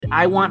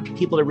I want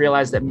people to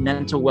realize that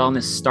mental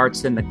wellness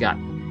starts in the gut.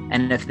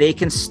 And if they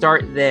can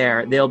start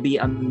there, they'll be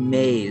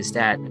amazed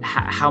at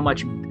how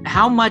much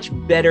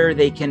better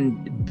they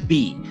can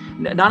be.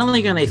 Not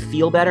only can they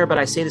feel better, but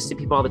I say this to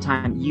people all the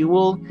time, you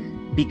will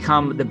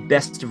become the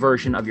best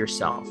version of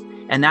yourself.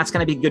 And that's going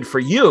to be good for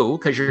you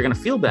because you're going to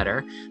feel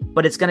better,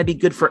 but it's going to be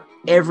good for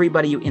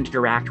everybody you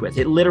interact with.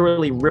 It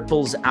literally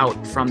ripples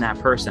out from that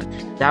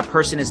person. That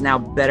person is now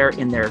better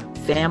in their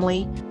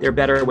family. They're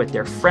better with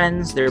their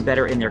friends. They're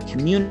better in their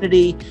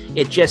community.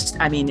 It just,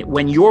 I mean,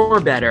 when you're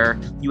better,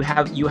 you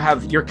have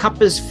your cup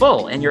is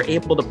full and you're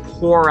able to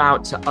pour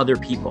out to other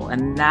people.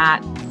 And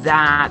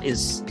that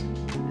is,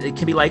 it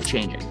can be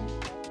life-changing.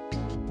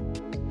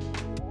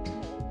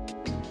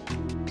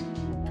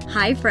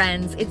 Hi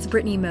friends, it's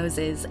Brittany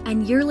Moses,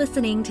 and you're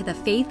listening to the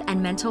Faith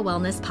and Mental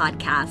Wellness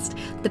Podcast,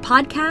 the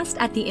podcast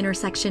at the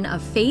intersection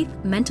of faith,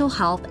 mental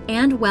health,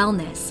 and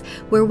wellness,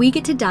 where we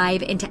get to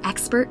dive into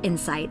expert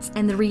insights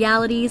and the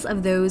realities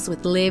of those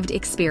with lived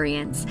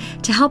experience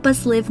to help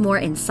us live more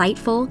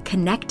insightful,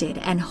 connected,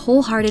 and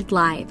wholehearted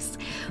lives.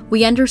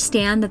 We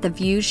understand that the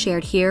views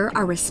shared here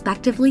are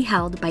respectively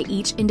held by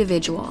each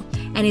individual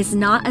and is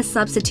not a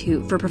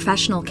substitute for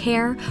professional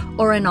care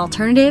or an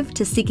alternative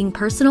to seeking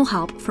personal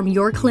help from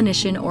your clinician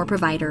or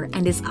provider,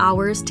 and is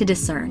ours to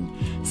discern.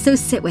 So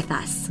sit with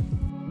us.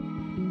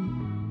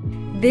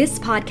 This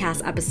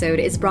podcast episode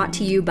is brought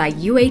to you by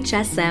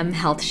UHSM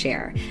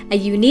HealthShare, a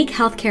unique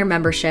healthcare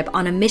membership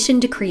on a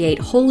mission to create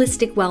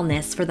holistic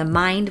wellness for the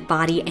mind,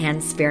 body,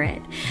 and spirit.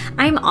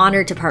 I'm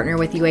honored to partner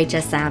with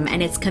UHSM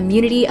and its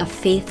community of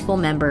faithful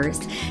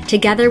members.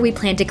 Together, we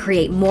plan to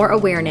create more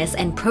awareness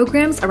and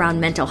programs around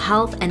mental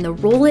health and the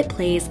role it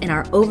plays in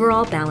our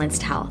overall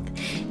balanced health.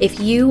 If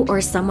you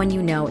or someone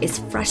you know is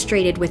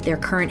frustrated with their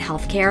current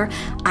healthcare,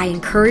 I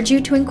encourage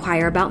you to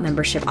inquire about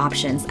membership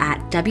options at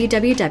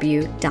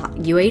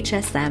www.UHSM.com.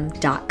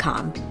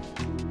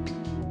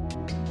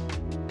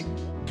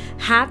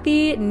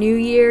 Happy New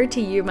Year to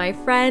you, my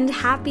friend.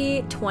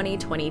 Happy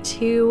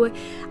 2022.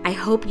 I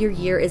hope your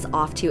year is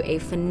off to a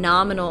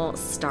phenomenal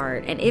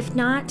start. And if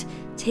not,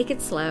 take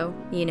it slow,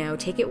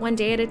 take it one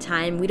day at a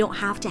time. We don't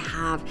have to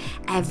have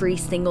every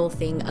single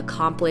thing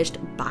accomplished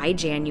by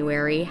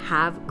January.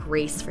 Have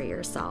grace for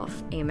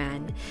yourself.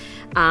 Amen.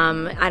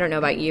 I don't know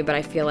about you, but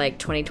I feel like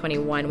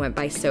 2021 went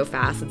by so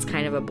fast. It's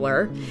kind of a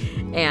blur.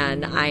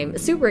 And I'm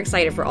super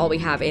excited for all we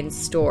have in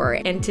store.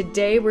 And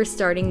today we're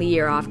starting the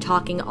year off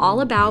talking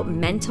all about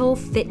mental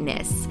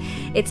fitness.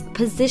 It's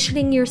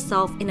positioning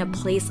yourself in a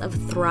place of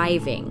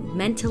thriving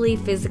mentally,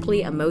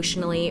 physically,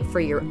 emotionally for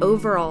your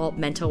overall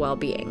mental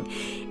well-being.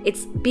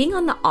 It's being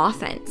on the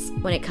offense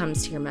when it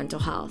comes to your mental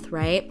health,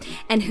 right?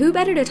 And who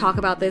better to talk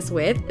about this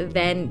with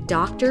than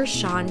Dr.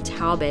 Shawn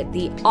Talbott,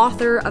 the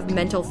author of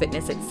Mental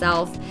Fitness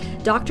itself.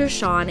 Dr.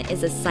 Shawn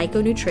is a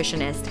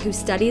psychonutritionist who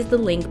studies the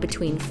link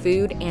between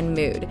food and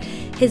mood.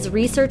 His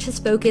research has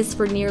focused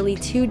for nearly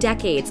 2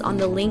 decades on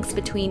the links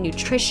between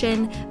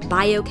nutrition,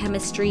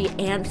 biochemistry,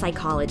 and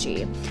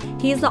psychology.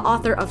 He is the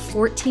author of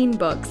 14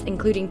 books,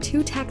 including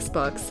 2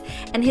 textbooks,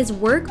 and his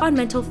work on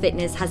mental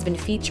fitness has been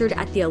featured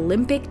at the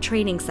Olympic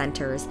training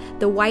centers,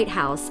 the White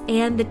House,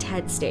 and the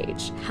TED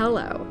stage.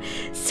 Hello.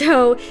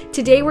 So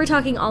today we're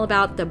talking all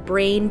about the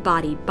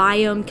brain-body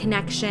biome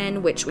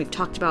connection, which we've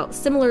talked about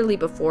similarly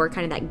before,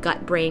 kind of that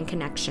gut-brain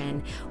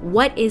connection.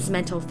 What is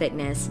mental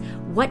fitness?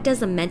 What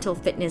does a mental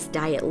fitness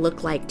diet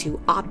look like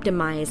to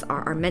optimize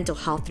our mental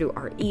health through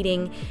our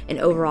eating and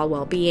overall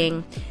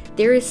well-being?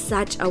 There is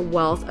such a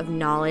wealth of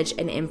knowledge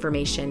and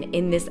information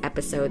in this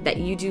episode that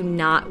you do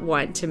not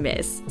want to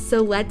miss. So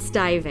let's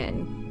dive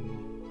in.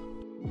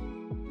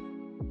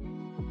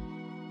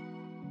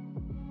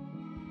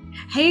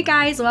 Hey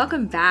guys,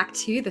 welcome back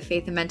to the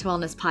Faith and Mental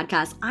Wellness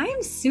Podcast. I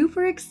am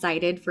super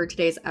excited for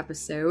today's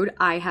episode.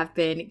 I have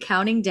been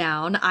counting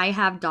down. I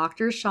have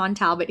Dr. Shawn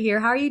Talbott here.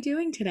 How are you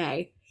doing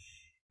today?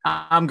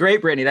 I'm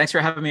great, Brittany. Thanks for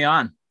having me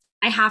on.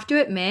 I have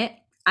to admit,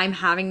 I'm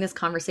having this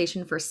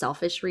conversation for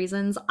selfish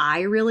reasons.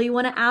 I really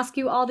want to ask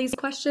you all these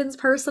questions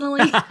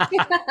personally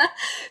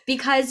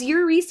because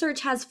your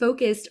research has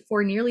focused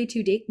for nearly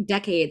 2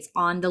 decades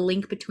on the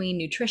link between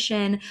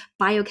nutrition,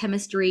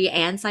 biochemistry,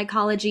 and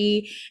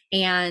psychology.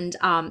 And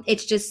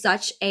it's just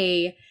such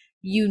a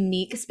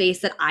unique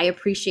space that I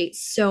appreciate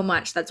so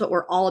much. That's what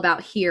we're all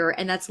about here.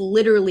 And that's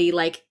literally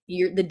like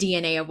the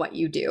DNA of what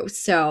you do.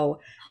 So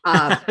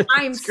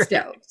I'm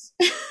stoked.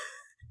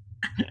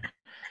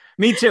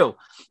 Me too.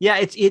 Yeah,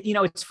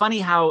 it's funny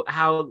how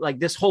like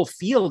this whole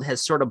field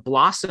has sort of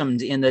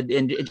blossomed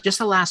in just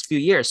the last few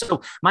years.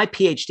 So my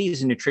PhD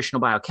is in nutritional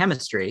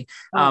biochemistry,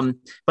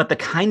 but the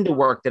kind of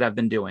work that I've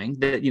been doing,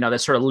 that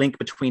sort of link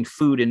between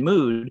food and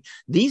mood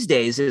these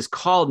days is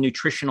called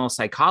nutritional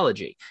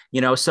psychology.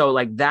 So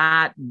like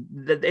that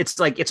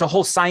it's a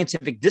whole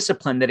scientific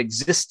discipline that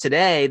exists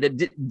today that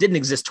didn't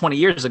exist 20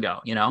 years ago.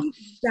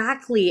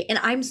 Exactly, and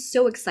I'm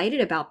so excited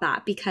about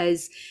that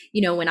because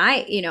when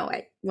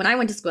when I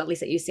went to school, at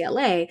least at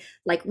UCLA,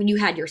 like when you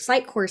had your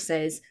psych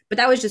courses, but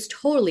that was just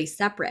totally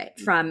separate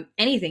from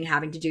anything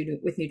having to do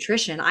with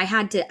nutrition. I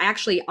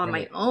actually on my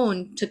Right.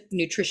 own took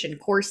nutrition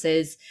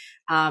courses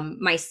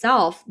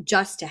myself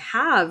just to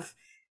have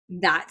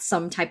that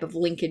some type of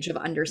linkage of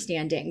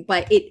understanding.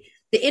 But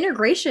the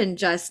integration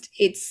just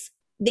it's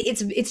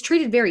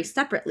treated very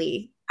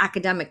separately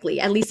academically,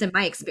 at least in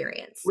my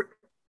experience.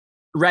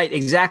 Right,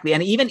 exactly.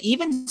 And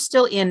even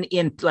still in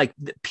like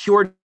the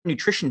pure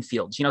nutrition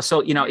fields,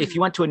 so if you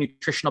went to a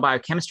nutritional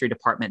biochemistry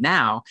department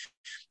now,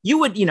 you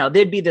would,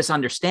 there'd be this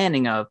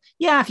understanding of,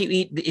 yeah, if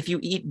you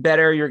eat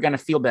better, you're going to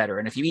feel better,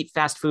 and if you eat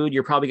fast food,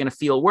 you're probably going to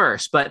feel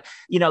worse. But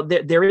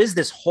there is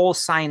this whole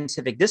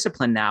scientific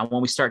discipline now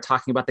when we start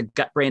talking about the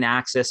gut brain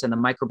axis and the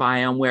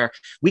microbiome, where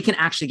we can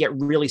actually get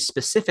really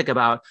specific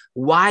about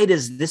why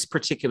does this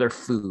particular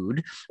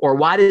food or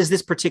why does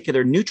this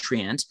particular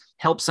nutrient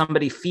help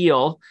somebody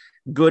feel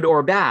good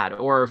or bad,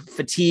 or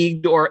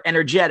fatigued or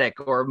energetic,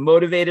 or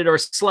motivated or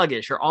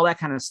sluggish, or all that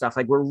kind of stuff.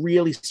 Like, we're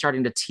really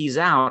starting to tease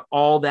out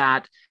all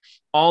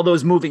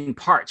those moving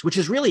parts, which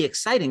is really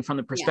exciting from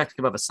the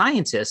perspective of a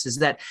scientist, is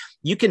that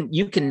you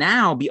can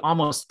now be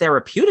almost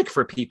therapeutic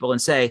for people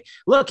and say,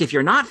 look, if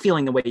you're not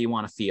feeling the way you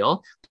want to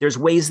feel, there's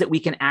ways that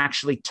we can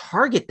actually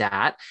target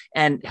that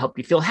and help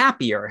you feel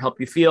happier, help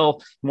you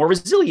feel more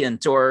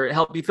resilient, or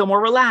help you feel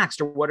more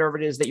relaxed, or whatever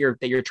it is that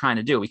you're trying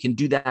to do. We can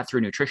do that through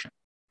nutrition.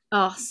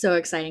 Oh, so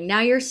exciting.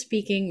 Now you're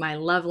speaking my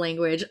love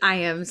language. I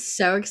am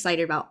so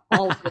excited about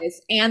all of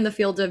this and the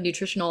field of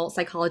nutritional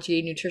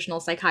psychology, nutritional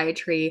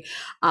psychiatry,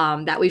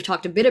 that we've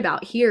talked a bit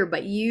about here.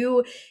 But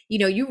you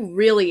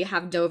really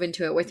have dove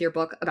into it with your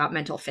book about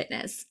mental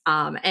fitness.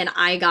 And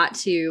I've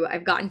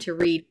gotten to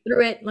read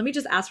through it. Let me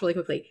just ask really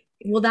quickly,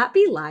 will that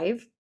be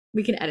live?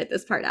 We can edit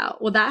this part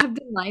out. Will that have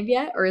been live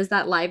yet? Or is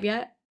that live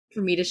yet for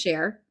me to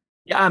share?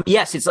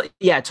 Yes, it's like,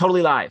 yeah,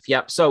 totally live.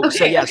 Yep. So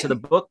Okay, yeah, okay. so the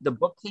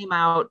book came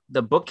out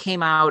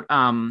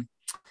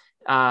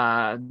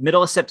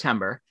middle of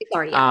September. It's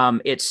already out.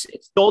 It's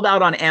sold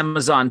out on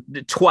Amazon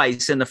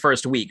twice in the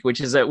first week, which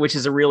is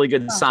a really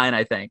good Oh, sign,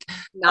 I think.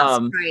 not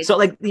So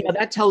surprised. like,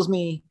 that tells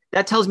me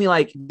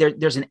like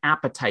there's an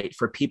appetite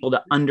for people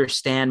to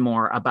understand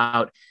more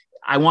about,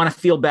 I want to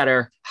feel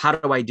better. How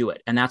do I do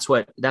it? And that's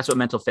what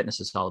mental fitness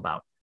is all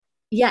about.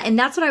 Yeah, and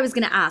that's what I was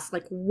going to ask.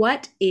 Like,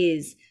 what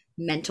is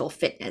mental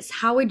fitness?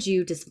 How would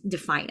you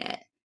define it?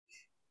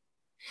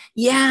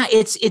 Yeah,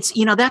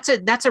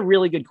 that's a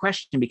really good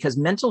question, because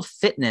mental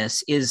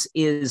fitness is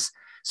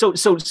so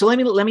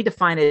let me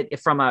define it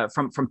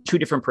from two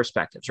different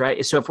perspectives,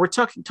 right? So if we're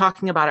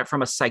talking about it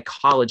from a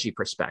psychology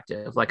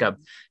perspective, like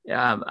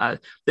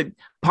the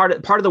part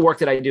of the work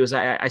that I do is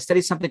I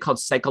study something called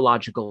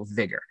psychological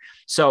vigor.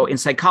 So in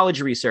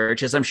psychology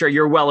research, as I'm sure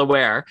you're well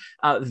aware,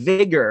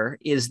 vigor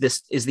is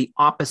the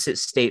opposite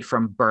state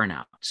from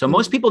burnout. So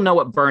most Mhm. people know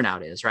what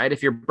burnout is, right?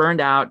 If you're burned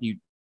out,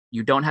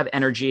 you don't have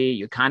energy,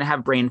 you kind of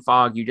have brain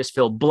fog, you just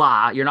feel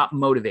blah, you're not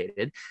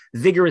motivated.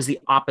 Vigor is the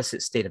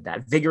opposite state of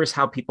that. Vigor is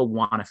how people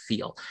want to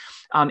feel.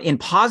 In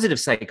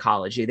positive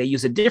psychology, they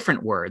use a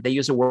different word. They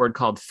use a word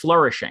called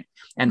flourishing.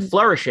 And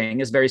flourishing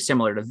is very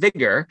similar to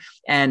vigor,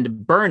 and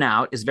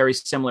burnout is very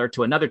similar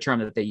to another term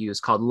that they use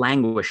called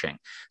languishing.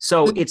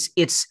 So Mhm.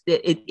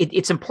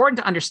 it's important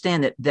to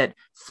understand that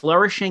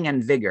flourishing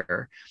and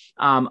vigor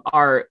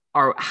are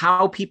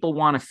how people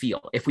want to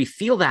feel. If we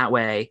feel that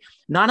way,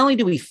 not only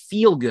do we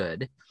feel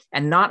good,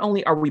 and not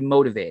only are we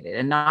motivated,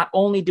 and not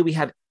only do we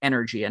have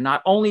energy, and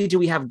not only do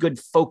we have good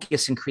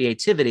focus and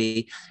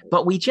creativity,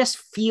 but we just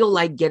feel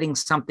like getting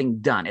something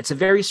done. It's a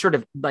very sort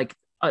of like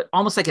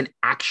almost like an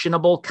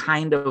actionable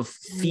kind of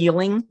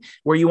feeling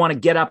where you want to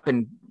get up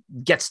and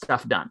get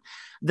stuff done.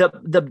 The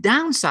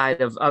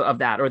downside of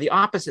that, or the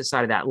opposite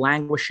side of that,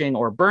 languishing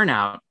or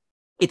burnout,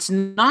 it's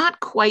not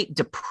quite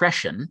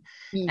depression,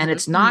 and Mhm.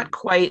 it's not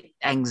quite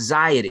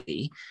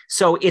anxiety.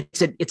 So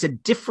it's a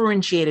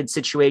differentiated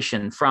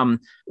situation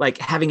from like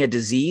having a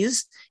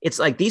disease. It's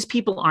like these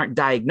people aren't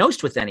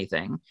diagnosed with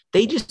anything.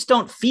 They just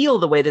don't feel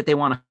the way that they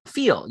want to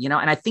feel,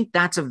 and I think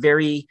that's a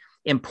very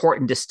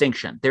important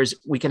distinction.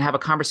 We can have a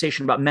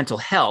conversation about mental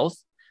health.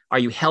 Are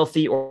you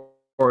healthy, or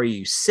are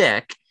you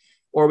sick?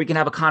 Or we can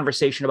have a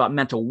conversation about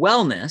mental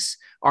wellness.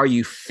 Are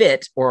you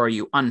fit, or are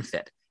you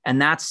unfit? And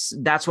that's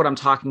what I'm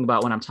talking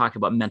about when I'm talking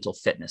about mental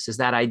fitness, is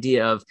that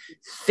idea of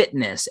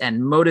fitness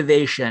and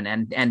motivation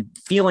and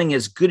feeling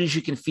as good as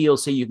you can feel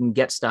so you can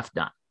get stuff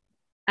done.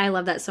 I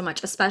love that so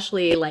much,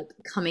 especially like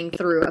coming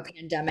through a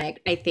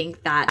pandemic. I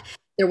think that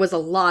there was a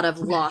lot of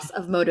loss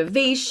of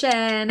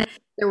motivation.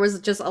 There was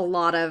just a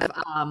lot of,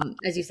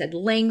 as you said,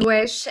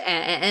 languish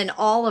and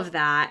all of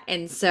that.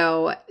 And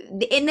so,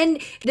 and then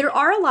there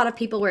are a lot of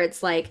people where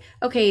it's like,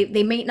 okay,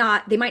 they might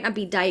not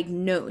be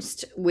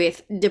diagnosed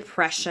with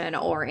depression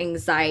or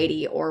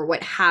anxiety or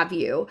what have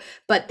you,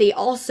 but they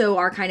also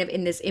are kind of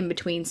in this in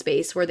between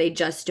space where they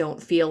just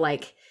don't feel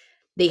like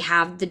they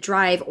have the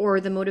drive or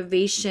the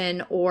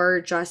motivation or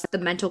just the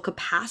mental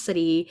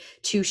capacity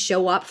to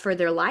show up for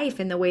their life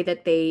in the way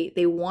that they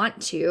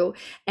want to,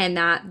 and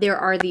that there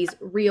are these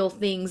real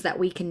things that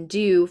we can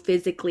do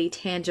physically,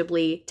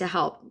 tangibly, to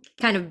help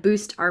kind of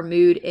boost our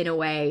mood in a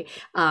way,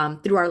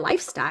 through our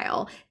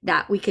lifestyle,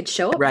 that we could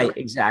show up for. Right,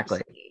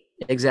 exactly.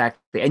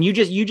 Exactly. And you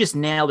just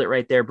nailed it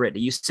right there, Brittany.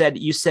 You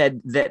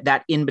said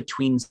that in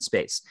between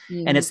space.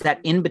 And Mhm. it's that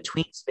in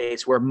between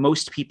space where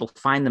most people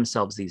find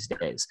themselves these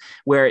days,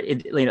 where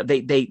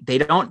they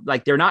don't,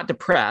 like, they're not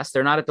depressed,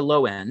 they're not at the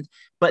low end,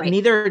 but Right.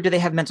 neither do they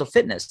have mental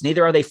fitness,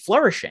 neither are they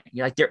flourishing.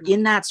 Like, they're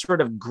in that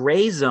sort of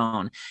gray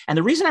zone. And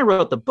the reason I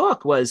wrote the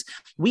book was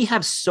we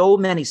have so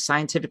many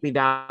scientifically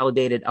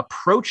validated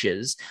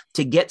approaches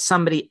to get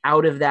somebody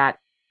out of that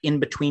in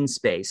between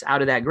space,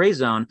 out of that gray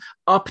zone,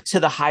 up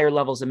to the higher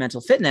levels of mental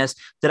fitness,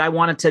 that I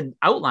wanted to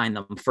outline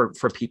them for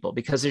people,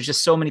 because there's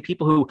just so many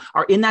people who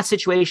are in that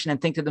situation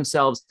and think to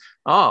themselves,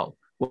 oh,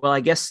 well, I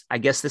guess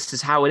this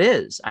is how it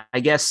is. I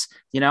guess,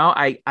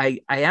 I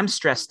am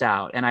stressed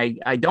out, and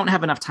I don't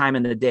have enough time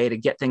in the day to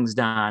get things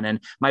done.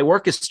 And my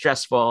work is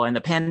stressful, and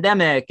the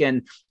pandemic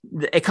and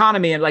the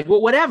economy, and like,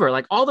 well, whatever,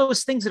 like all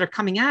those things that are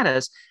coming at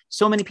us.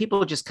 So many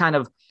people just kind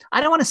of,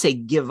 I don't want to say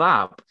give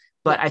up,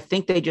 but I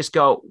think they just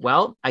go,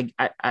 well, I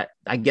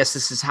guess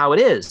this is how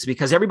it is,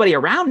 because everybody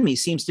around me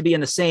seems to be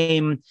in the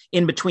same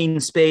in between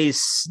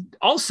space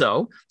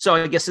also. So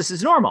I guess this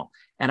is normal.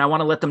 And I want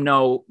to let them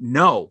know,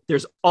 no,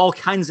 there's all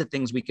kinds of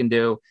things we can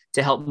do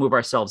to help move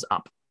ourselves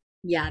up.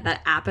 Yeah,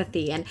 that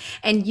apathy,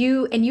 and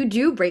you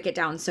do break it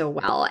down so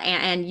well,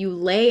 and you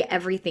lay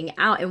everything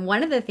out. And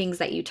one of the things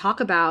that you talk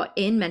about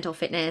in mental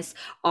fitness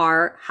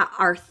are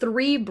our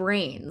three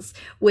brains,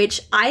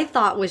 which I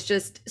thought was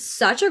just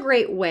such a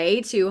great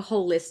way to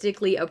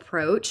holistically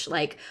approach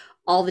like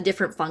all the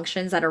different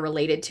functions that are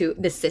related to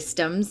the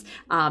systems,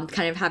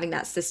 kind of having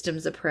that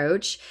systems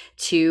approach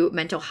to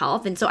mental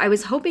health. And so I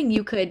was hoping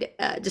you could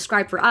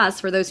describe for us,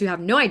 for those who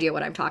have no idea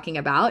what I'm talking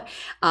about,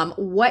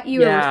 what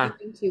you are Yeah.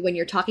 referring to when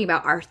you're talking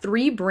about our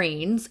three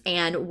brains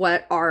and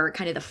what are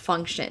kind of the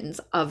functions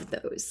of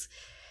those.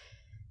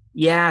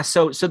 Yeah,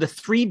 so the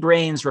three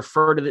brains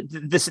refer to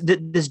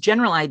this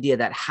general idea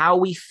that how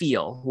we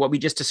feel, what we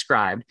just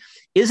described,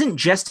 isn't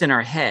just in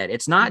our head.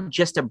 It's not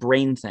just a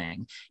brain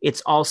thing.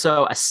 It's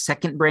also a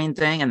second brain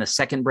thing, and the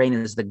second brain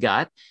is the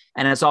gut,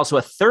 and it's also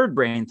a third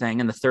brain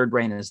thing, and the third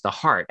brain is the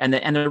heart. And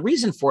the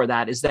reason for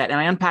that is that, and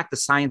I unpack the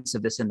science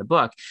of this in the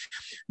book.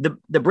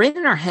 The brain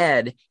in our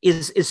head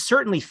is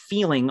certainly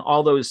feeling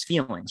all those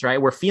feelings,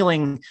 right? We're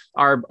feeling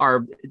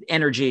our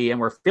energy, and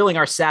we're feeling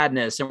our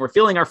sadness, and we're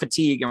feeling our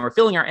fatigue, and we're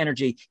feeling our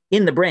energy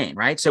in the brain,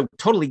 right? So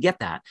totally get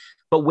that.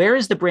 But where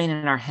is the brain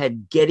in our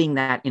head getting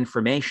that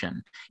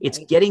information? It's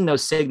Right. getting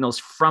those signals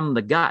from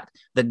the gut.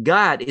 The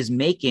gut is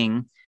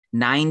making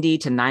 90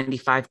 to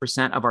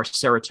 95% of our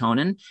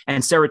serotonin.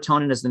 And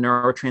serotonin is the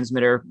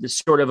neurotransmitter,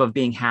 sort of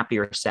being happy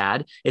or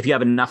sad. If you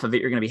have enough of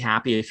it, you're going to be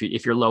happy.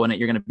 If you're low in it,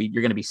 you're going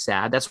to be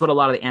sad. That's what a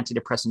lot of the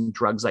antidepressant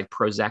drugs like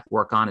Prozac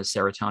work on, is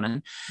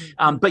serotonin.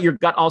 Mhm. But your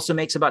gut also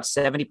makes about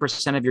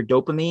 70% of your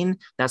dopamine.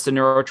 That's the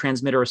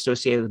neurotransmitter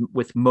associated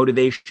with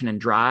motivation and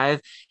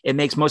drive. It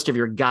makes most of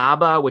your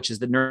GABA, which is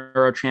the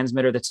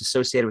neurotransmitter that's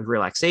associated with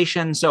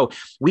relaxation. So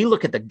we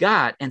look at the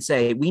gut and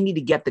say, we need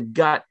to get the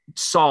gut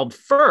solved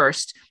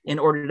first in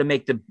order to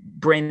make the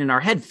brain in our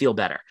head feel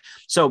better.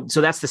 So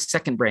that's the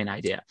second brain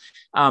idea.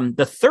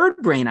 The third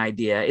brain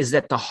idea is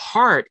that the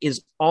heart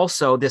is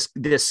also this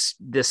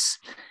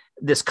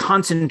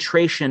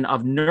concentration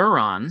of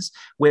neurons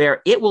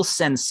where it will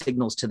send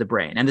signals to the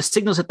brain. And the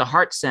signals that the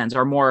heart sends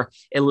are more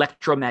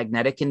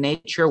electromagnetic in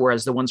nature,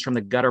 whereas the ones from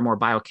the gut are more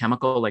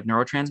biochemical, like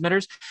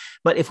neurotransmitters.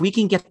 But if we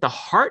can get the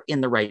heart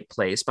in the right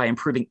place by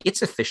improving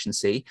its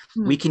efficiency,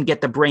 we Hmm. can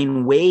get the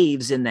brain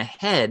waves in the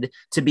head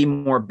to be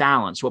more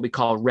balanced, what we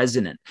call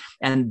resonant.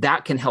 And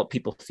that can help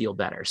people feel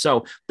better.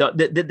 So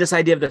this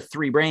idea of the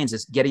three brains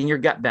is getting your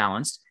gut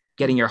balanced,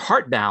 getting your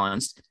heart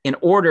balanced in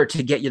order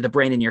to get you the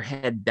brain in your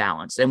head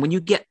balanced. And when you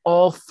get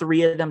all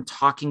three of them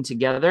talking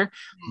together,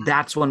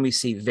 that's when we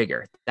see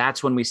vigor.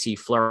 That's when we see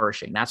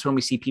flourishing. That's when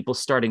we see people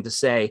starting to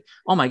say,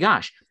 oh my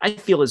gosh, I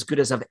feel as good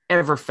as I've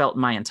ever felt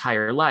in my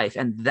entire life.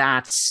 And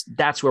that's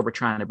where we're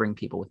trying to bring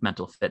people with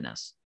mental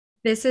fitness.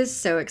 This is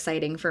so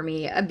exciting for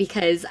me,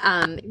 because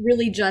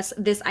really just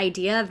this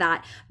idea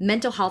that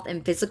mental health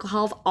and physical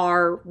health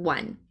are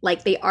one,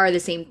 like they are the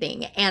same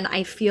thing. And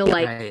I feel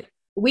like Right.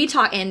 we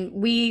talk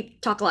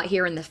a lot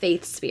here in the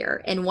faith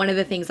sphere. And one of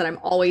the things that I'm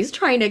always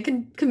trying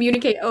to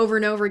communicate over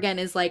and over again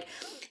is like,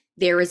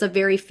 there is a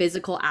very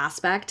physical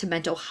aspect to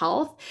mental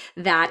health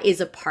that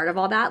is a part of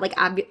all that. Like,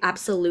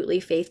 absolutely,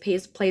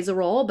 faith plays a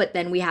role, but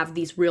then we have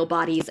these real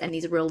bodies and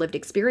these real lived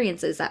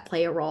experiences that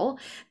play a role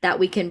that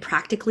we can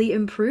practically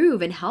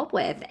improve and help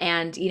with.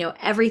 And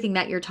everything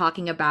that you're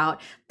talking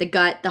about, the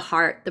gut, the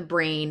heart, the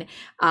brain,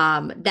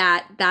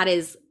 that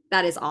is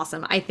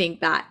awesome. I think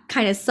that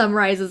kind of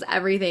summarizes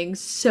everything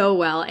so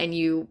well, and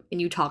you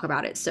talk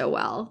about it so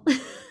well.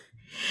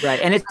 Right.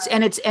 And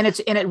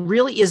it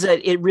really is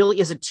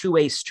a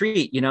two-way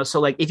street, So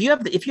like if you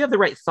have the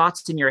right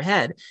thoughts in your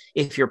head,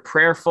 if you're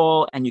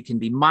prayerful and you can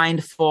be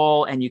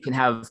mindful and you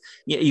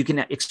can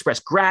express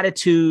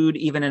gratitude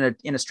even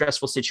in a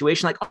stressful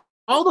situation, like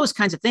all those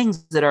kinds of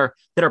things that are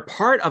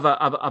part of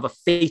a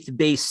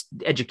faith-based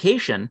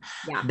education,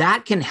 Yeah.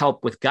 that can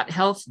help with gut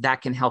health,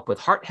 that can help with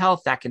heart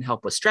health, that can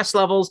help with stress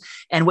levels.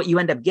 And what you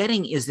end up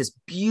getting is this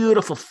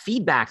beautiful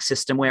feedback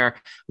system where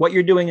what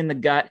you're doing in the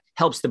gut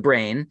helps the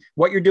brain,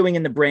 what you're doing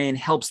in the brain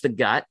helps the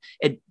gut,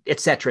 et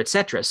cetera, et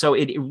cetera. So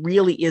it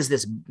really is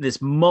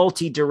this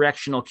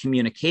multi-directional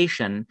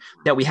communication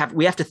that we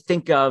have to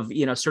think of,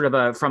 sort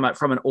of from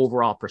an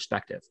overall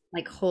perspective.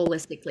 Like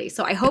holistically.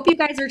 So I hope you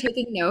guys are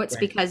taking notes,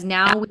 Right. because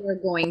now we are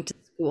going to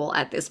school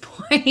at this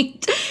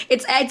point.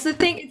 It's the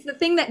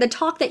thing that the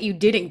talk that you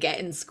didn't get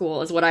in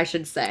school is what I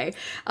should say.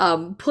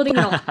 Putting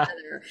it all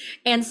together.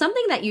 And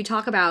something that you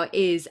talk about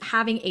is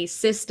having a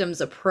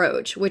systems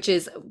approach, which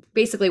is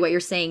basically what you're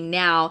saying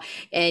now.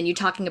 And you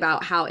talking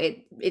about how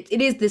it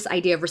is this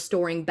idea of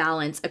restoring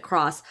balance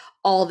across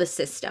all the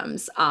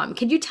systems.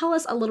 Can you tell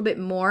us a little bit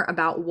more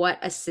about what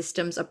a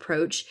systems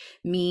approach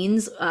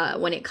means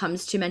when it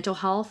comes to mental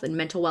health and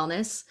mental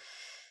wellness?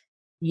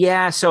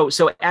 Yeah. So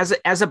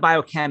as a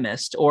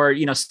biochemist, or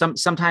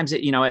sometimes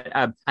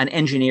an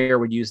engineer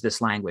would use this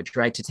language,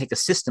 right? To take a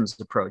systems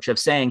approach of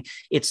saying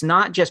it's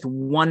not just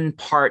one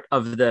part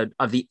of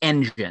the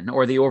engine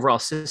or the overall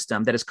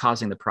system that is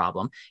causing the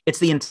problem. It's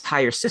the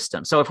entire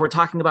system. So if we're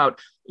talking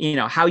about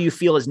how you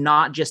feel is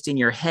not just in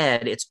your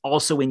head, it's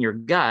also in your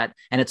gut,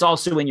 and it's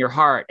also in your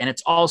heart, and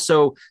it's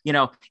also in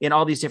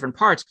all these different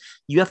parts.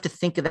 You have to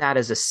think of that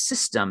as a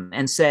system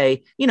and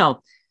say,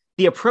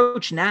 the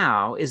approach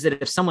now is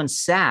that if someone's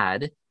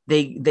sad,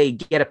 they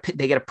get a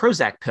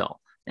Prozac pill,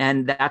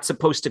 and that's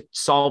supposed to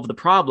solve the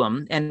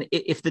problem. And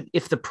if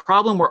the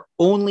problem were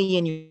only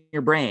in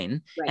your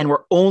brain, Right. and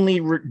were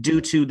only due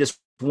to this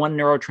one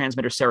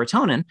neurotransmitter,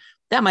 serotonin,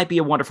 that might be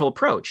a wonderful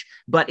approach,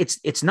 but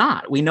it's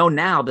not. We know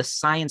now, the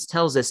science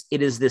tells us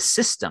it is this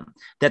system,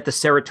 that the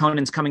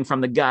serotonin's coming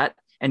from the gut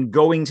and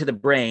going to the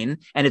brain,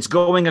 and it's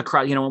going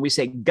across, when we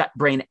say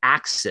gut-brain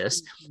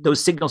axis,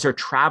 those signals are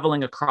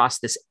traveling across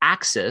this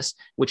axis,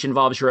 which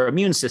involves your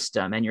immune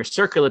system and your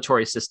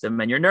circulatory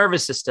system and your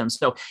nervous system.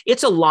 So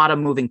it's a lot of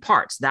moving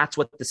parts. That's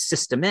what the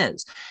system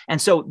is.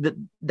 And so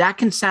that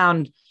can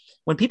sound,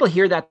 when people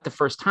hear that the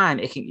first time,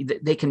 it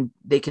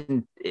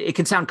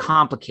can sound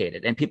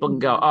complicated, and people can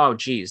go, oh,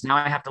 geez, now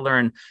I have to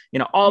learn,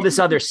 all this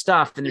other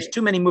stuff, and there's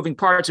too many moving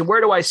parts, and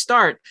where do I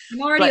start?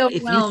 I'm already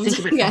overwhelmed. If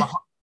you think of it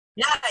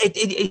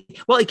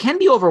well, it can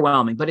be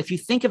overwhelming, but if you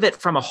think of it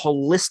from a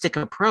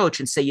holistic approach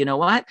and say, you know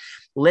what,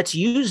 let's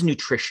use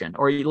nutrition,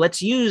 or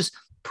let's use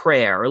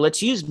prayer, or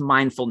let's use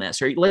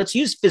mindfulness, or let's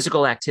use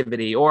physical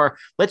activity, or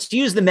let's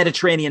use the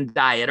Mediterranean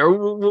diet, or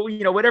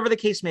whatever the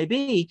case may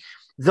be.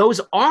 Those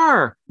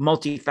are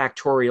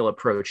multifactorial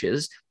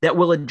approaches that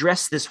will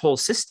address this whole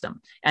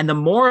system. And the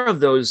more of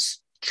those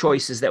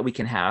choices that we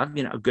can have,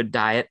 a good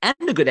diet and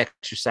a good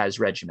exercise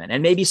regimen,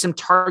 and maybe some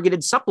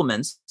targeted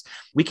supplements,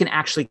 we can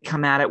actually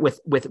come at it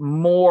with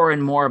more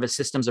and more of a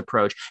systems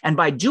approach. And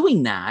by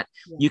doing that,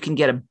 you can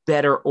get a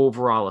better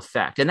overall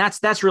effect. And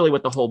that's really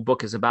what the whole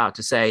book is about,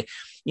 to say,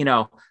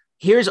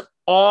 here's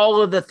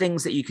all of the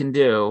things that you can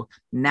do.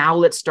 Now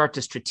let's start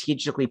to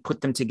strategically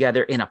put them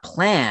together in a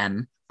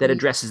plan that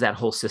addresses that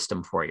whole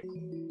system for you.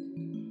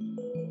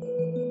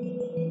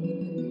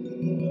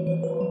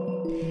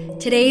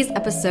 Today's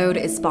episode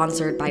is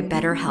sponsored by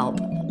BetterHelp.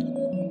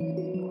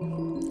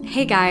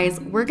 Hey guys,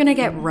 we're gonna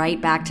get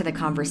right back to the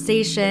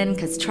conversation,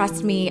 because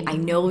trust me, I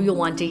know you'll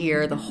want to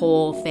hear the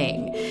whole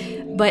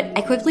thing. But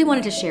I quickly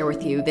wanted to share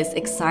with you this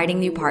exciting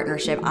new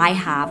partnership I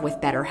have with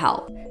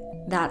BetterHelp.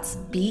 That's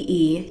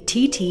BetterHelp.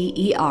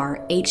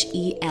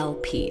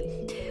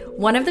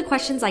 One of the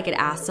questions I get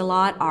asked a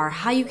lot are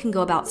how you can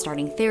go about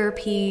starting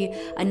therapy.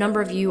 A number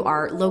of you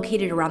are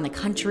located around the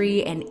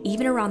country and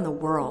even around the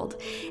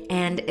world.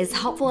 And as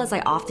helpful as I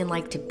often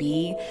like to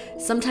be,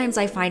 sometimes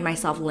I find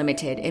myself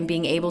limited in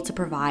being able to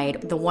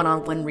provide the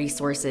one-on-one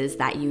resources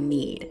that you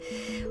need.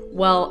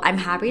 Well, I'm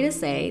happy to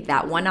say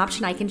that one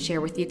option I can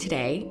share with you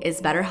today is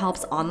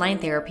BetterHelp's online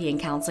therapy and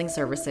counseling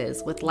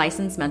services with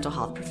licensed mental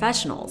health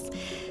professionals.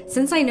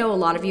 Since I know a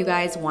lot of you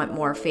guys want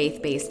more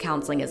faith-based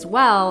counseling as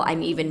well,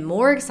 I'm even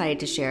more excited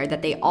to share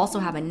that they also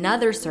have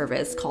another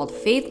service called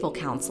Faithful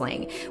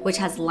Counseling, which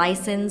has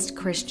licensed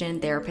Christian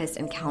therapists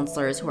and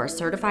counselors who are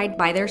certified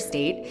by their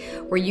state,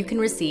 where you can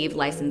receive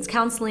licensed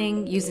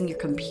counseling using your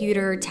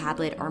computer,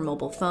 tablet, or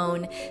mobile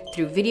phone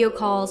through video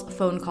calls,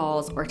 phone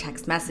calls, or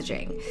text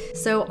messaging.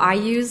 So I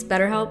use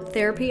BetterHelp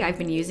Therapy. I've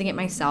been using it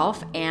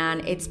myself,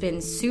 and it's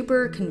been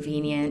super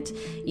convenient,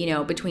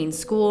 between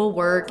school,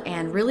 work,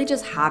 and really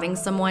just having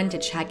someone to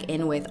check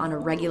in with on a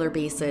regular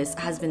basis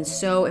has been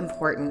so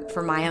important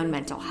for my own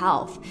mental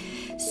health.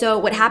 So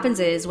what happens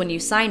is when you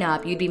sign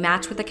up, you'd be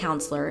matched with a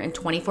counselor in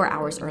 24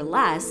 hours or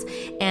less,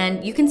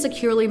 and you can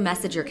securely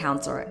message your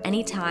counselor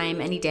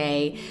anytime, any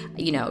day,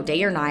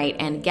 day or night,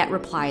 and get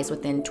replies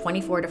within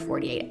 24 to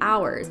 48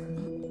 hours.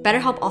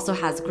 BetterHelp also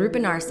has group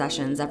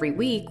sessions every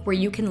week where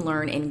you can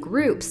learn in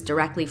groups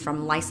directly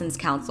from licensed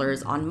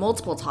counselors on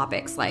multiple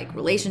topics like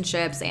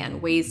relationships and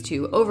ways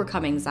to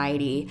overcome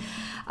anxiety.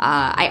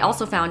 I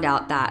also found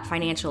out that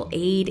financial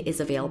aid is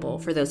available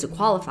for those who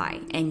qualify,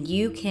 and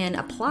you can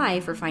apply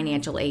for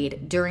financial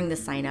aid during the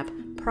sign-up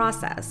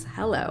process.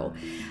 Hello.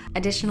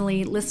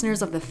 Additionally,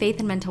 listeners of the Faith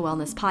and Mental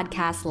Wellness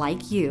podcast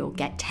like you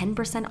get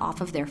 10%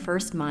 off of their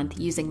first month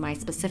using my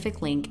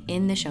specific link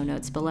in the show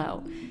notes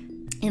below.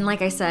 And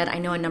like I said, I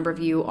know a number of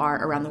you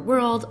are around the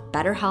world.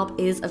 BetterHelp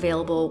is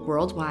available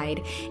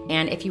worldwide.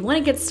 And if you want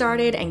to get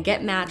started and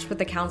get matched with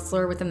a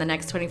counselor within the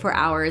next 24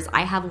 hours,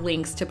 I have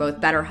links to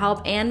both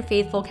BetterHelp and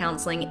Faithful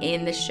Counseling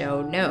in the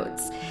show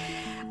notes.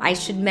 I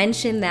should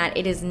mention that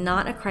it is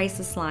not a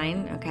crisis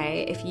line,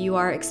 okay? If you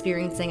are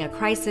experiencing a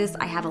crisis,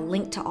 I have a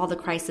link to all the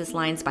crisis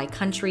lines by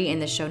country in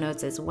the show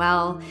notes as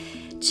well.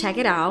 Check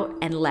it out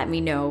and let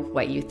me know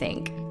what you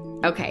think.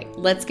 Okay,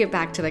 let's get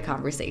back to the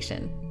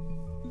conversation.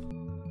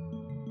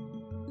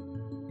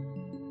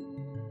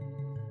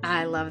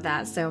 I love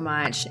that so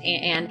much.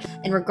 And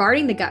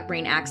regarding the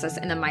gut-brain axis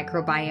and the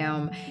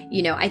microbiome,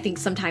 you know, I think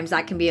sometimes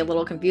that can be a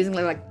little confusing.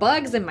 Like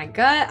bugs in my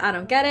gut, I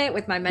don't get it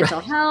with my mental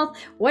health.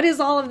 What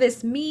does all of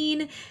this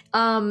mean?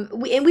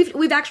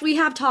 We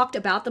have talked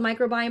about the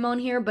microbiome on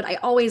here, but I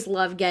always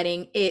love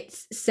getting it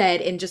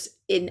said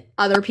in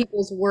other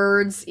people's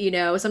words. You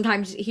know,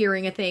 sometimes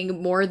hearing a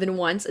thing more than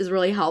once is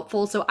really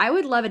helpful. So I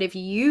would love it if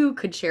you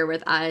could share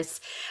with us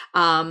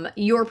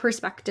your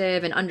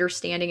perspective and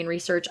understanding and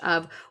research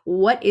of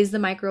what is the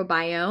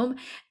microbiome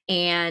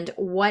and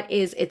what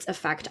is its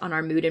effect on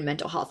our mood and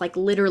mental health. Like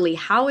literally,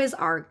 how is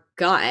our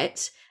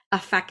gut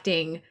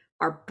affecting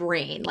our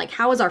brain? Like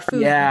how is our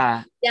food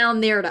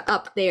down there to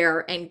up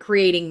there and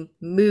creating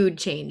mood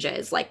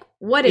changes? Like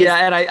what is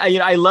and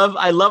I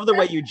love the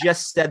way you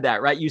just said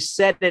that, right? You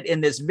said it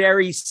in this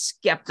very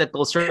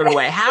skeptical sort of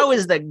way. How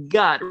is the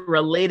gut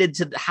related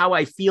to how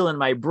I feel in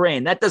my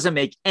brain? That doesn't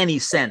make any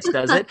sense,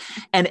 does it?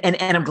 And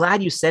I'm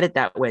glad you said it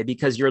that way,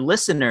 because your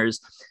listeners,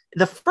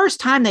 the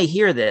first time they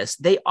hear this,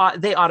 they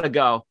ought to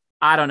go,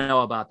 I don't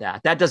know about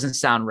that. That doesn't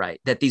sound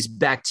right. That these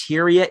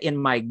bacteria in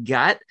my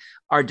gut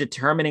are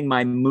determining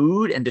my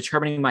mood and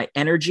determining my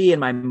energy and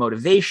my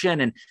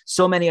motivation and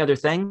so many other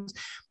things.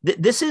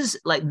 This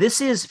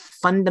is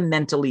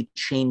fundamentally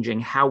changing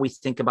how we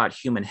think about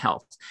human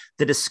health.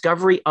 The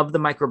discovery of the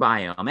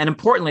microbiome, and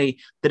importantly,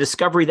 the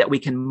discovery that we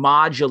can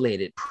modulate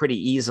it pretty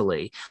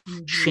easily,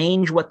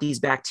 change what these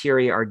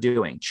bacteria are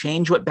doing,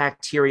 change what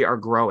bacteria are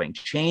growing,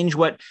 change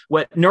what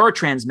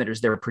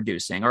neurotransmitters they're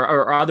producing,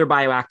 or other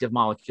bioactive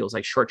molecules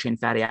like short chain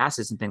fatty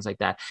acids and things like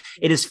that.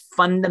 It is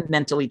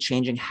fundamentally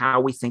changing how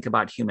we think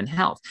about human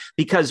health,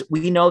 because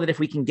we know that if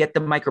we can get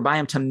the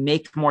microbiome to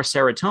make more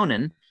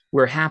serotonin,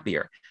 we're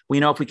happier. We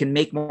know if we can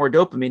make more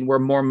dopamine, we're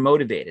more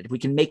motivated. If we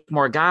can make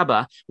more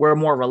GABA, we're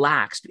more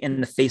relaxed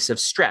in the face of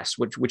stress,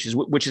 which is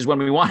when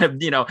we want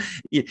to,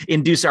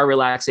 induce our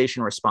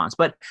relaxation response.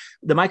 But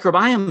the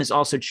microbiome is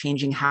also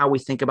changing how we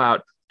think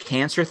about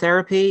cancer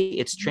therapy.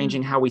 It's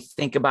changing how we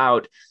think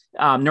about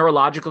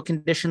neurological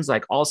conditions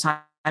like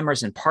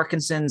Alzheimer's and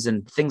Parkinson's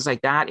and things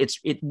like that.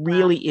 It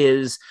really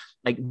is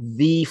like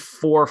the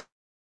forefront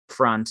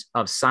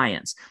of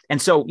science.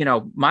 And so,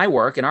 my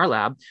work in our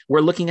lab,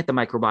 we're looking at the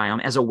microbiome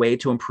as a way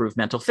to improve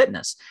mental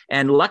fitness.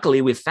 And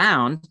luckily we've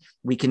found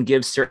we can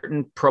give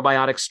certain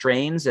probiotic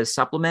strains as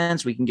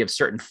supplements. We can give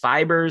certain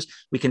fibers.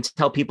 We can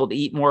tell people to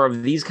eat more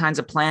of these kinds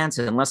of plants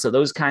and less of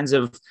those kinds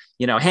of,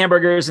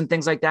 hamburgers and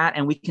things like that.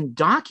 And we can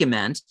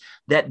document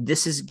that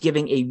this is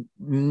giving a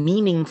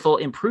meaningful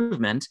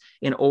improvement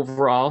in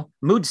overall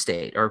mood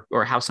state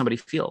or how somebody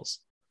feels.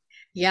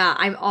 Yeah,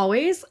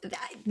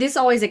 this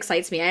always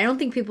excites me. I don't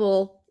think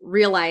people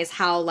realize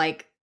how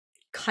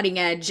cutting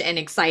edge and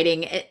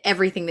exciting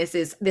everything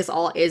this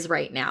all is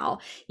right now.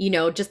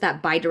 Just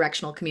that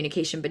bidirectional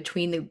communication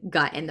between the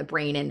gut and the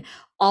brain and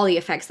all the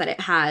effects that it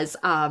has.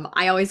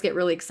 I always get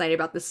really excited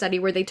about the study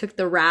where they took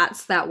the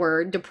rats that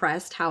were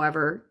depressed,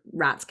 however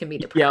rats can be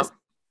depressed.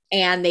 Yep.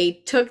 And they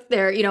took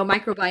their,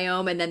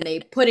 microbiome and then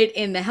they put it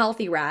in the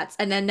healthy rats.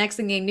 And then next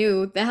thing they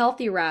knew, the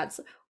healthy rats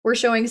were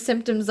showing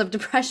symptoms of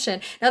depression.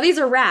 Now these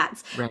are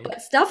rats, right?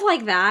 But stuff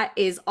like that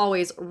is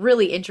always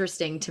really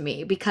interesting to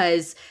me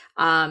because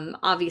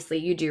obviously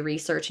you do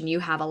research and you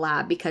have a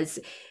lab because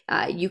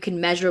you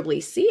can measurably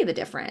see the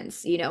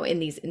difference, in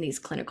these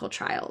clinical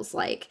trials.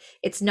 Like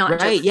it's not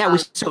right.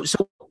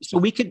 So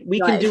we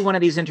can do one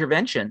of these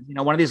interventions,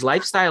 one of these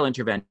lifestyle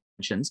interventions.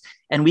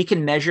 And we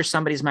can measure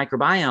somebody's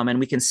microbiome and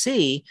we can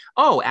see,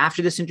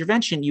 after this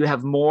intervention, you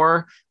have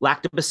more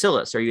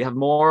lactobacillus or you have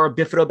more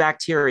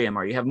bifidobacterium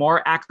or you have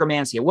more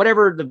Akkermansia,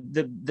 whatever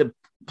the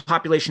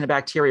population of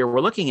bacteria we're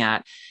looking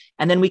at.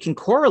 And then we can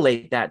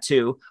correlate that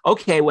to,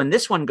 when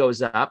this one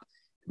goes up,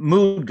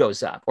 mood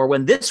goes up, or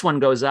when this one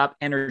goes up,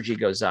 energy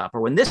goes up, or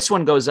when this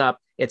one goes up,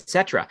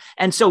 etc.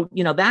 And so,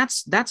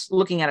 that's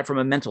looking at it from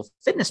a mental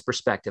fitness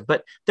perspective,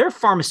 but there are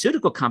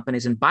pharmaceutical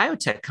companies and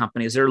biotech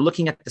companies that are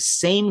looking at the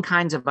same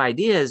kinds of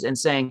ideas and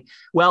saying,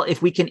 well,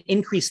 if we can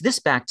increase this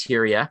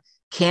bacteria,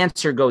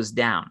 cancer goes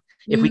down.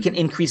 If we can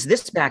increase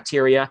this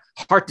bacteria,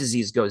 heart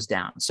disease goes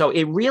down. So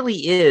it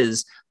really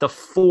is the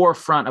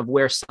forefront of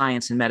where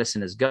science and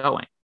medicine is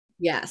going.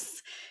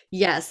 Yes.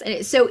 Yes.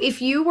 And so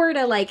if you were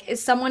to like,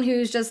 as someone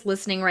who's just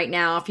listening right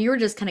now, if you were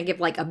just kind of give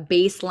like a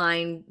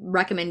baseline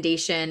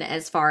recommendation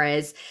as far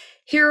as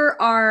here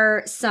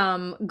are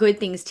some good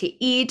things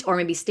to eat or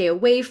maybe stay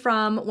away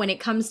from when it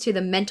comes to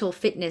the mental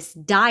fitness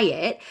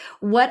diet,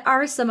 what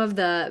are some of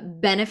the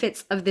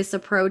benefits of this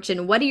approach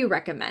and what do you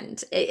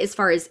recommend as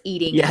far as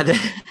eating? Yeah,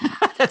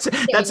 that's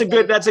a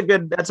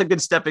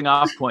good stepping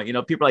off point. You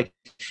know, people are like,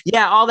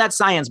 yeah, all that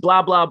science,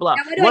 blah, blah, blah.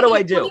 Yeah, what do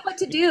I do? Tell me what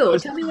to do.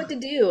 Tell me what to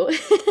do.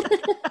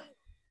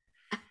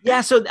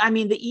 Yeah. So, I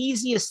mean, the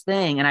easiest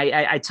thing, and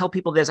I tell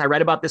people this, I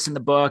write about this in the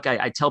book.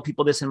 I tell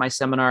people this in my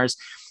seminars,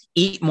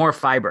 eat more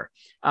fiber.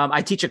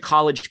 I teach a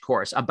college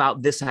course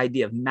about this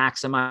idea of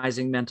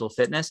maximizing mental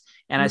fitness.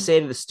 And I say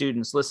to the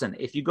students, listen,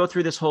 if you go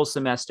through this whole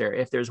semester,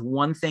 if there's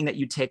one thing that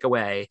you take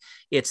away,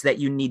 it's that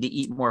you need to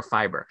eat more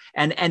fiber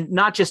and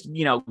not just,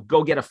 you know,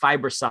 go get a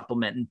fiber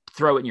supplement and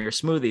throw it in your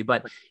smoothie,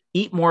 but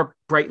eat more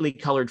brightly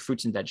colored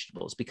fruits and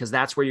vegetables, because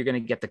that's where you're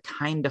going to get the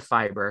kind of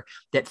fiber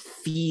that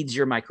feeds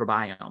your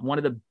microbiome. One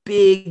of the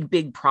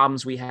big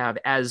problems we have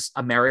as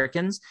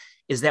Americans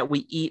is that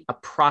we eat a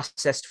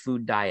processed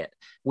food diet,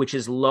 which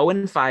is low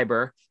in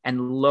fiber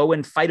and low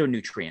in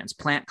phytonutrients,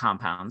 plant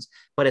compounds,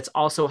 but it's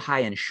also high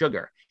in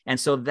sugar. And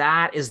so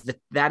that is the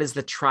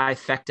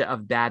trifecta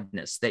of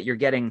badness, that you're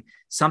getting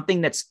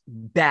something that's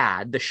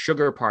bad, the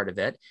sugar part of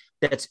it,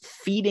 that's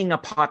feeding a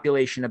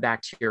population of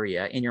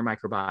bacteria in your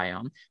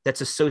microbiome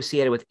that's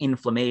associated with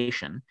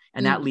inflammation.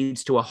 And that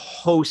leads to a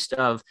host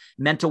of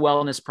mental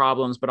wellness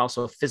problems, but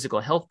also physical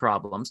health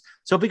problems.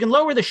 So if we can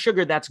lower the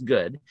sugar, that's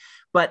good.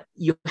 But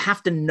you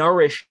have to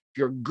nourish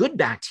your good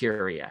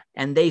bacteria,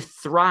 and they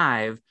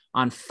thrive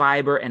on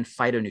fiber and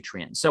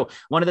phytonutrients. So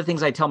one of the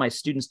things I tell my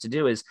students to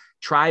do is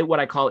try what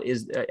I call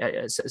is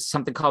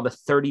something called the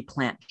 30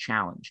 plant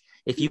challenge.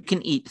 If you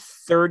can eat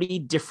 30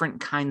 different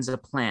kinds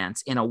of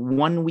plants in a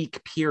 1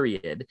 week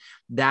period,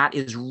 that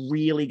is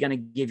really going to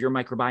give your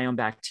microbiome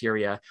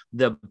bacteria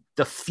the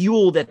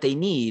fuel that they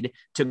need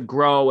to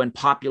grow and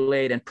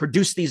populate and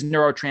produce these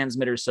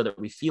neurotransmitters so that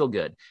we feel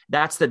good.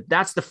 That's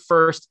the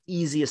first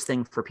easiest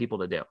thing for people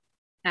to do.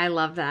 I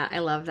love that. I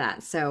love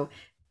that. So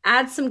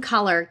add some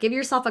color. Give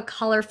yourself a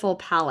colorful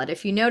palette.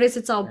 If you notice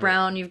it's all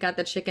brown, you've got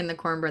the chicken, the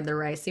cornbread, the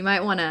rice. You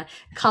might want to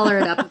color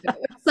it up with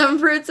some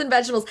fruits and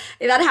vegetables.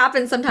 That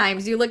happens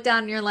sometimes. You look down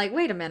and you're like,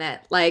 wait a minute,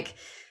 like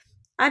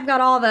I've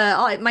got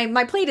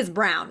my plate is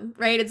brown,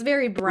 right? It's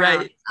very brown.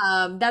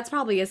 Right. That's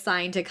probably a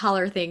sign to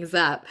color things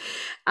up.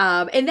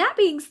 And that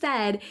being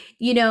said,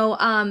 you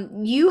know,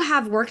 you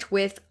have worked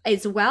with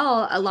as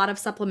well a lot of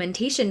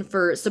supplementation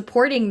for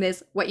supporting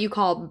this, what you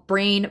call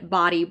brain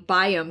body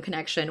biome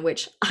connection,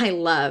 which I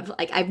love.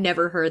 Like I've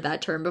never heard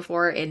that term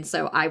before. And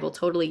so I will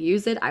totally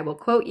use it. I will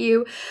quote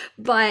you,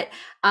 but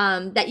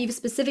that you've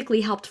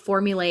specifically helped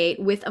formulate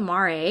with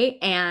Amare.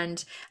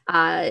 And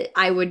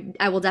I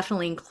will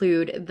definitely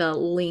include the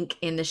link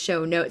in the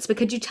show notes. But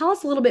could you tell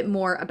us a little bit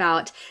more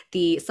about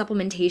the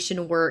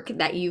supplementation work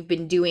that you've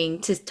been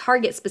doing to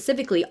target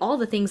specifically all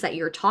the things that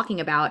you're talking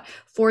about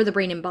for the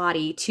brain and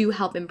body to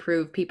help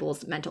improve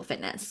people's mental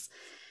fitness?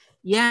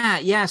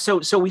 Yeah.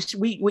 So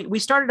we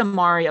started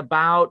Amare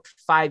about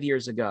 5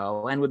 years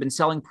ago, and we've been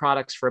selling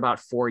products for about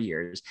 4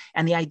 years.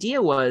 And the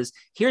idea was,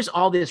 here's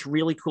all this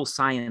really cool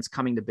science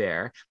coming to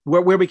bear,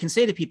 where we can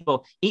say to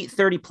people, eat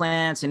 30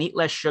 plants and eat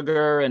less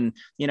sugar, and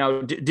you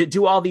know,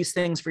 do all these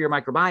things for your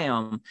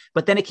microbiome.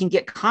 But then it can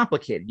get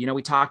complicated. You know,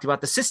 we talked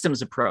about the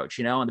systems approach,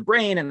 you know, and the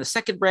brain and the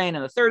second brain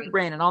and the third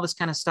brain and all this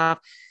kind of stuff.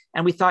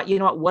 And we thought, you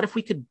know what if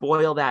we could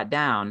boil that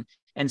down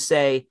and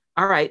say,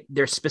 all right,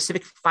 there's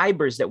specific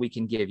fibers that we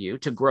can give you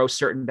to grow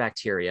certain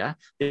bacteria.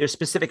 There's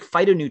specific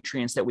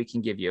phytonutrients that we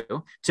can give you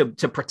to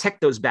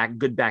protect those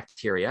good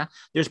bacteria.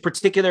 There's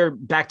particular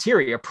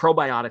bacteria,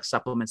 probiotic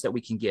supplements that we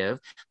can give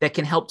that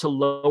can help to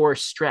lower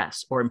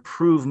stress or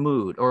improve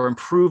mood or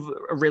improve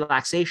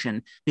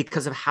relaxation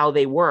because of how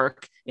they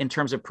work in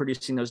terms of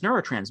producing those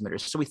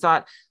neurotransmitters. So we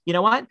thought, you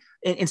know what,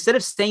 instead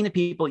of saying to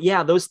people,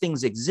 yeah, those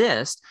things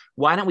exist,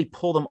 why don't we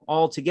pull them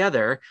all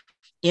together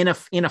in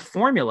a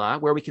formula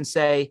where we can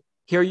say,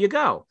 here you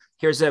go.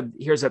 Here's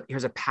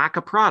a pack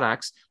of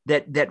products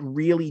that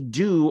really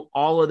do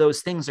all of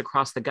those things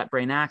across the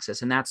gut-brain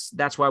axis. And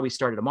that's why we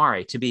started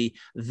Amare, to be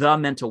the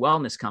mental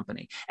wellness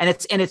company. And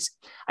it's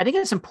I think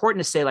it's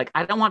important to say, like,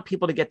 I don't want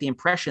people to get the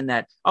impression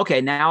that, okay,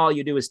 now all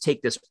you do is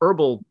take this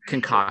herbal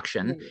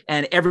concoction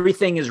and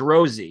everything is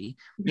rosy.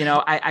 You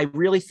know, I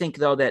really think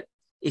though that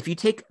if you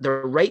take the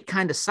right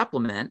kind of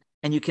supplement,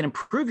 and you can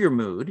improve your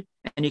mood,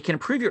 and you can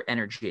improve your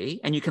energy,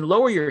 and you can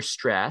lower your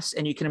stress,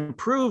 and you can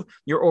improve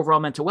your overall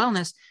mental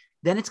wellness,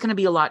 then it's going to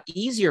be a lot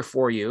easier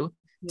for you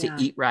to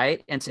eat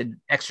right and to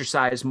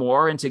exercise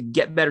more and to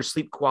get better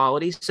sleep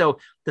quality. So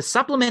the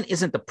supplement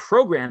isn't the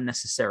program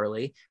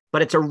necessarily,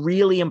 but it's a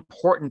really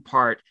important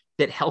part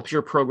that helps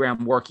your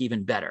program work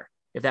even better.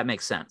 if that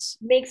makes sense.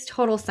 Makes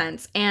total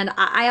sense. And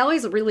I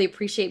always really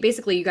appreciate,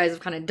 basically, you guys have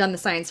kind of done the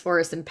science for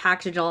us and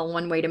packaged it all in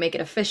one way to make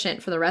it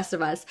efficient for the rest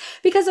of us.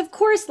 Because, of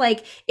course,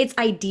 like it's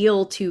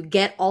ideal to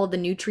get all of the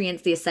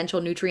nutrients, the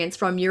essential nutrients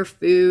from your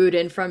food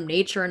and from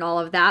nature and all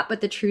of that.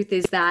 But the truth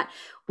is that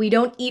we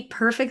don't eat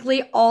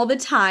perfectly all the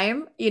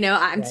time. You know,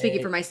 I'm speaking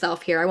for Right.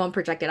 myself here. I won't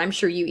project it. I'm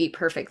sure you eat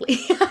perfectly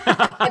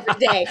every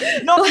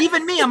day. No, But,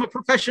 even me, I'm a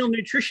professional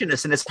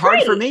nutritionist and it's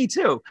hard for right. me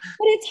too.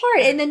 But it's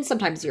hard. And then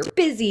sometimes you're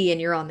busy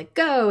and you're on the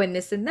go and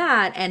this and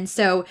that. And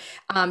so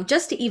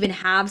just to even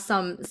have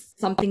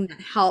something that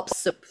helps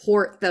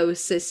support those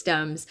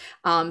systems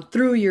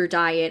through your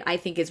diet, I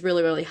think is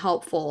really, really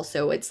helpful.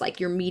 So it's like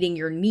you're meeting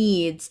your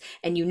needs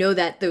and you know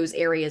that those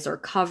areas are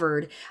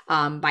covered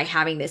by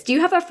having this. Do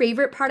you have a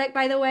favorite product,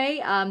 by the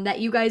way, that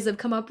you guys have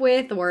come up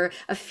with, or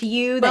a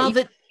few that Well, you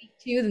the speak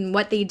to and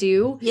what they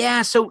do?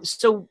 Yeah,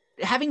 so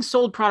having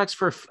sold products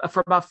for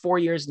about 4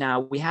 years now,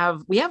 we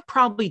have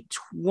probably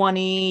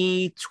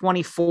 20,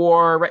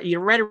 24,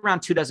 right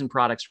around 2 dozen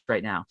products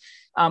right now.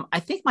 I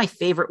think my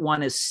favorite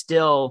one is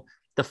still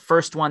the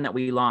first one that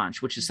we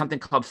launched, which is something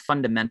called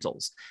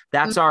Fundamentals.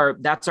 That's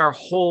our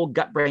whole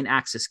gut brain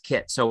axis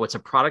kit. So it's a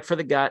product for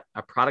the gut,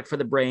 a product for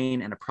the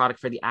brain, and a product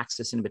for the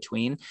axis in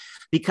between.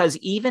 Because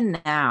even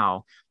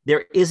now,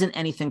 there isn't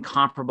anything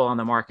comparable on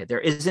the market. There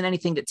isn't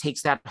anything that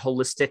takes that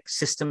holistic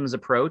systems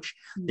approach.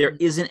 There Mhm.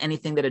 isn't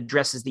anything that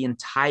addresses the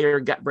entire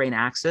gut brain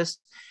axis.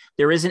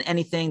 There isn't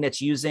anything that's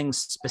using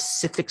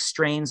specific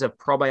strains of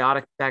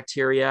probiotic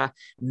bacteria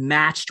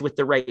matched with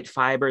the right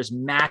fibers,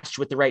 matched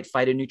with the right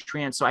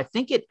phytonutrients. So I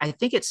think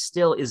it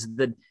still is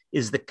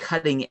the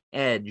cutting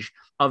edge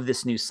of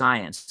this new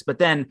science. But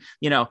then,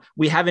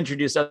 we have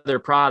introduced other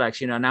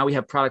products. Now we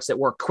have products that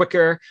work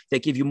quicker,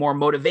 that give you more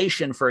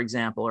motivation, for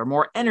example, or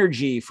more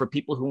energy for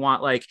people who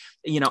want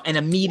an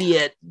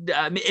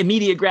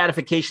immediate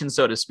gratification,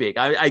 so to speak.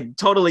 I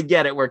totally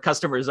get it where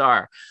customers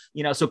are,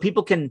 so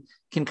people can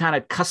kind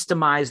of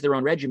customize their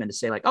own regimen to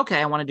say like,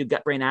 okay, I want to do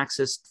gut brain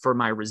axis for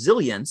my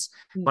resilience,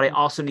 but I Mhm.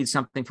 also need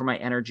something for my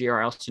energy, or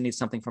I also need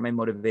something for my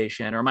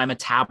motivation or my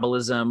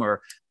metabolism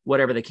or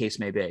whatever the case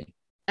may be.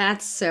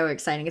 That's so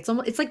exciting. It's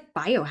like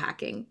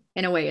biohacking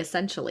in a way,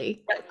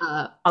 essentially.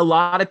 A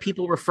lot of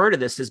people refer to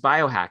this as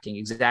biohacking.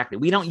 Exactly.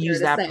 We don't Fair use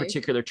to that say.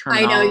 particular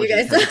I know you terminology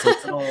guys. because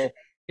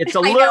it's a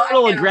I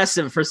little know.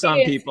 aggressive for some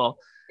It is. people.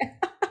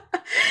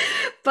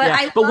 But Yeah.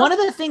 I But love, one of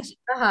the things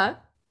uh-huh.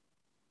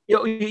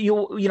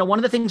 one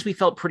of the things we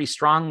felt pretty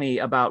strongly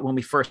about when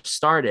we first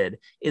started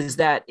is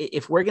that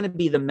if we're going to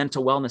be the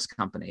mental wellness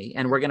company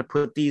and we're going to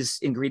put these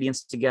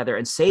ingredients together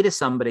and say to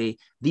somebody,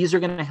 these are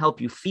going to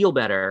help you feel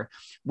better,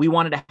 we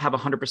wanted to have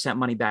 100%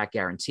 money back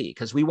guarantee,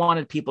 because we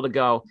wanted people to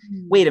go,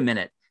 wait a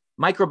minute,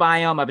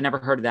 microbiome, I've never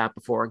heard of that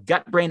before.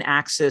 Gut brain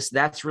axis,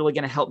 that's really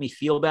going to help me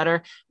feel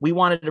better. We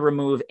wanted to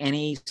remove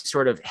any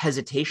sort of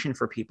hesitation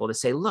for people to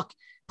say, look,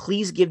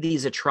 please give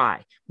these a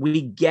try. We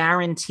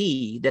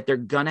guarantee that they're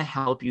going to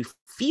help you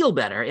feel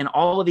better in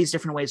all of these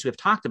different ways we've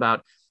talked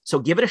about. So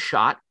give it a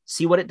shot,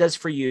 see what it does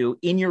for you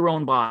in your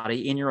own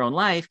body, in your own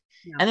life.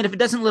 Yeah. And then if it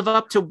doesn't live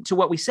up to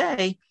what we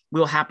say,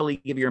 we'll happily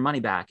give you your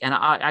money back. And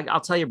I'll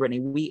tell you, Brittany,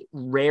 we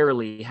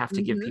rarely have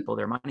to give Mhm. people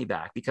their money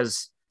back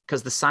because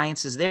the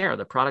science is there.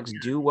 The products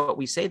do what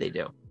we say they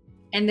do.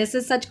 And this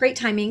is such great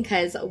timing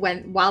because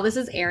while this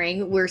is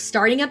airing, we're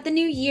starting up the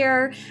new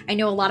year. I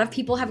know a lot of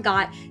people have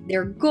got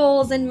their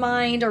goals in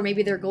mind, or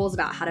maybe their goals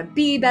about how to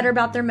be better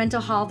about their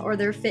mental health or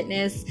their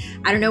fitness.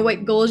 I don't know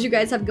what goals you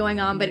guys have going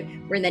on, but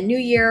we're in the new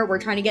year. We're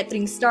trying to get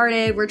things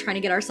started. We're trying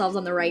to get ourselves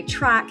on the right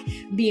track,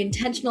 be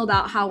intentional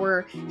about how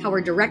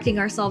we're directing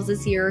ourselves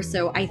this year.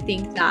 So I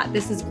think that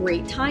this is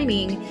great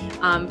timing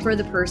for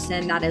the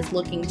person that is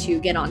looking to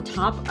get on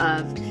top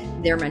of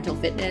their mental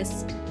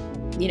fitness,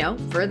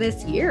 for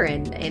this year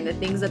and the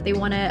things that they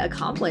want to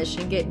accomplish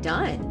and get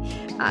done.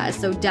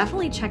 So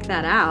definitely check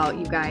that out,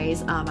 you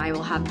guys. I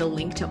will have the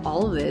link to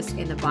all of this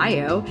in the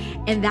bio.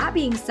 And that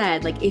being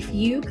said, like if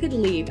you could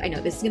leave, I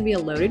know this is going to be a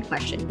loaded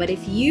question, but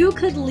if you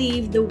could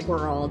leave the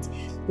world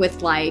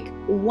with like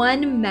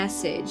one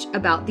message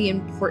about the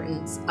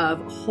importance of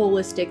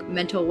holistic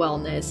mental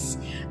wellness,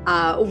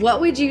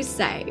 what would you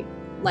say?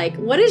 Like,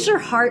 what is your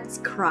heart's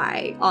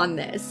cry on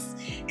this?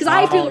 Because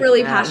I feel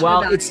really passionate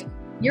about it.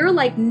 You're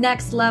like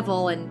next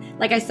level. And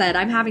like I said,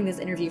 I'm having this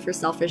interview for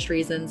selfish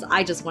reasons.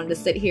 I just wanted to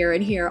sit here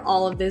and hear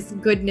all of this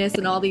goodness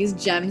and all these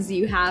gems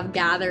you have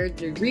gathered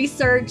through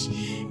research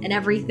and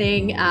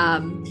everything.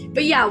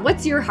 But yeah,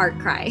 what's your heart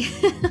cry?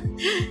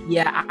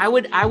 Yeah, I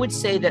would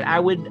say that I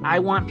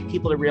want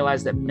people to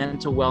realize that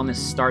mental wellness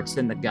starts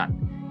in the gut.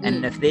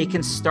 And if they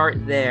can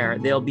start there,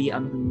 they'll be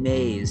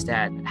amazed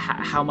at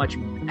how much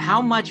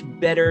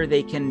better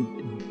they can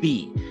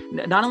be.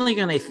 Not only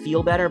can they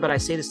feel better, but I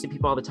say this to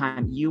people all the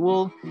time, you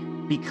will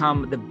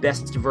become the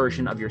best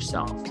version of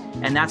yourself.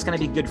 And that's going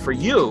to be good for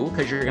you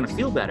because you're going to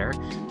feel better,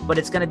 but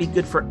it's going to be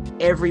good for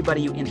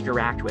everybody you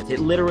interact with. It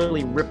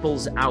literally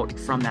ripples out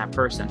from that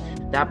person.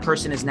 That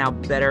person is now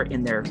better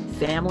in their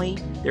family.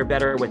 They're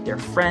better with their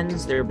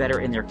friends. They're better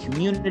in their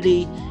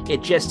community.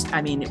 It just,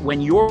 I mean,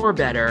 when you're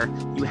better,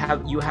 you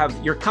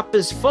have your cup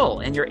is full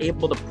and you're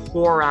able to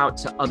pour out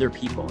to other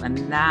people. And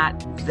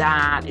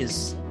that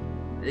is,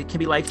 it can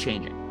be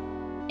life-changing.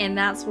 And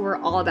that's what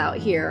we're all about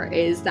here,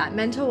 is that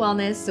mental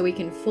wellness, so we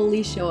can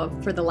fully show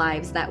up for the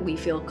lives that we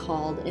feel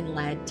called and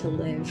led to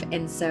live.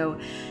 And so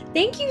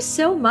thank you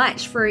so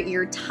much for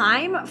your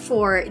time,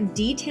 for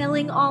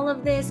detailing all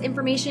of this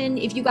information.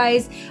 If you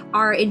guys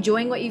are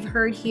enjoying what you've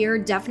heard here,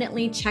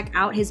 definitely check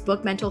out his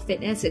book, Mental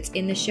Fitness. It's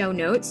in the show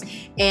notes.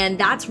 And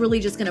that's really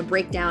just going to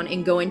break down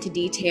and go into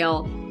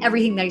detail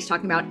everything that he's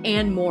talking about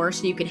and more,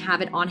 so you can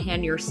have it on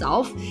hand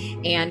yourself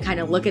and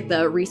kind of look at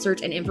the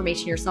research and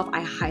information yourself.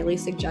 I highly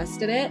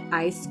suggested it.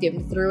 I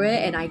skimmed through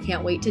it and I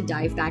can't wait to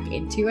dive back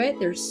into it.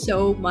 There's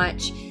so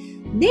much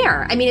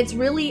there. I mean, it's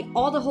really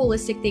all the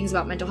holistic things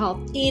about mental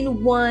health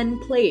in one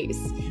place,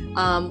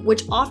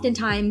 which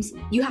oftentimes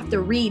you have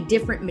to read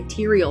different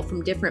material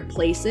from different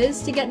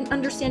places to get an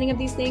understanding of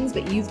these things,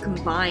 but you've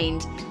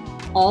combined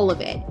all of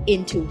it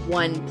into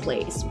one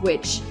place,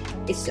 which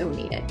is so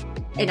needed.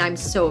 And I'm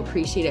so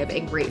appreciative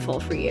and grateful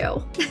for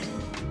you.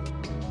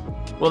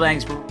 Well,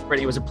 thanks,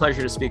 Brittany. It was a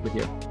pleasure to speak with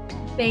you.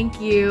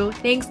 Thank you.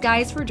 Thanks,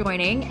 guys, for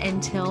joining.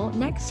 Until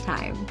next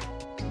time.